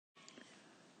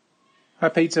Hi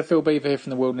Peter, Phil Beever here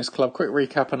from the Wilderness Club. Quick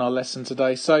recap on our lesson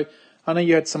today. So I know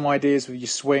you had some ideas with your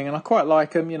swing and I quite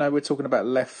like them. You know, we're talking about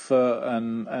left foot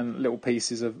and little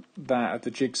pieces of that of the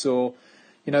jigsaw.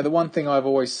 You know, the one thing I've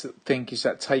always think is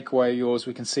that takeaway of yours.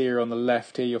 We can see here on the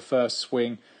left here, your first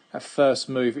swing, that first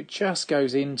move, it just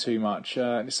goes in too much.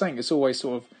 It's something that's always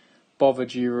sort of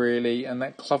bothered you really, and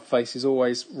that club face is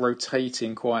always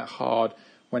rotating quite hard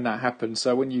when that happens.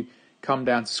 So when you come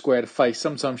down to square the face,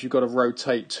 sometimes you've got to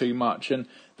rotate too much, and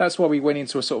that's why we went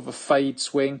into a sort of a fade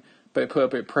swing, but it put a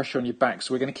bit of pressure on your back.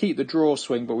 So we're going to keep the draw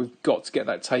swing, but we've got to get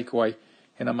that takeaway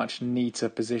in a much neater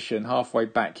position. Halfway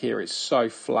back here, it's so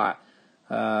flat.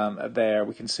 There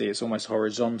we can see it's almost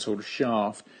horizontal, the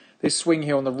shaft. This swing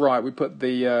here on the right, we put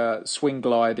the swing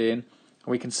glide in, and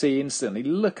we can see instantly,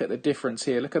 look at the difference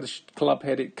here. Look at the club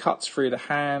head, it cuts through the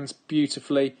hands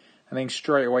beautifully, and then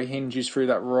straight away hinges through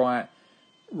that right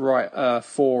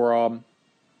forearm.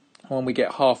 When we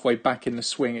get halfway back in the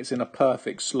swing, it's in a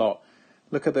perfect slot.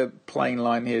 Look at the plane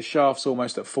line here, shaft's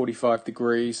almost at 45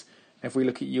 degrees. If we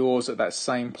look at yours at that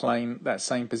same plane, that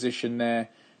same position there,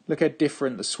 look how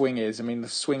different the swing is. I mean, the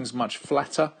swing's much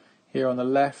flatter here on the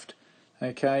left.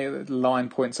 Okay, the line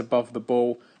points above the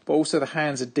ball, but also the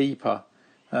hands are deeper.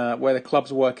 Where the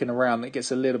club's working around, it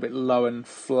gets a little bit low and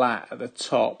flat at the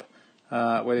top.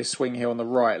 Where this swing here on the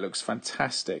right looks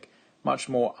fantastic. Much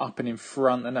more up and in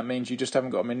front, and that means you just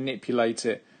haven't got to manipulate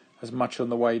it as much on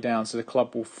the way down, so the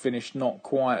club will finish not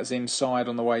quite as inside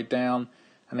on the way down,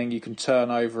 and then you can turn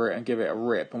over it and give it a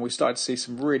rip. And we started to see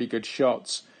some really good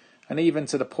shots, and even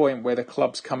to the point where the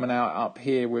club's coming out up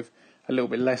here with a little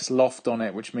bit less loft on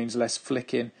it, which means less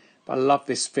flicking. But I love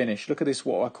this finish. Look at this,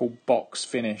 what I call box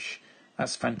finish.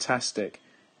 That's fantastic.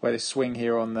 Where the swing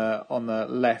here on the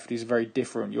left is very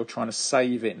different. You're trying to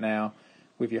save it now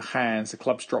with your hands. The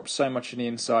club's dropped so much on the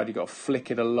inside, you've got to flick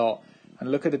it a lot.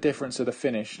 And look at the difference of the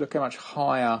finish. Look how much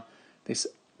higher this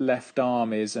left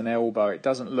arm is and elbow. It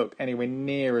doesn't look anywhere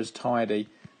near as tidy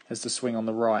as the swing on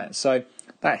the right. So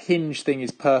that hinge thing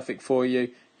is perfect for you.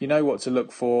 You know what to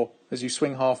look for. As you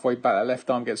swing halfway back, that left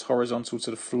arm gets horizontal to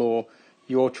the floor.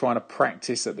 You're trying to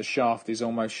practice that the shaft is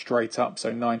almost straight up,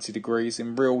 so 90 degrees.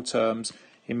 In real terms,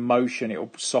 in motion, it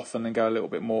will soften and go a little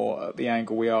bit more at the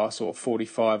angle we are, sort of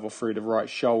 45 or through the right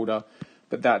shoulder.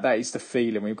 But that is the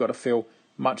feeling. We've got to feel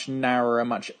much narrower,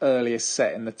 much earlier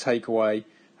set in the takeaway.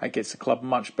 That gets the club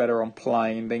much better on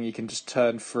plane. Then you can just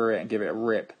turn through it and give it a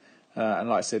rip. And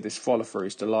like I said, this follow through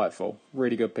is delightful.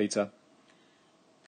 Really good, Peter.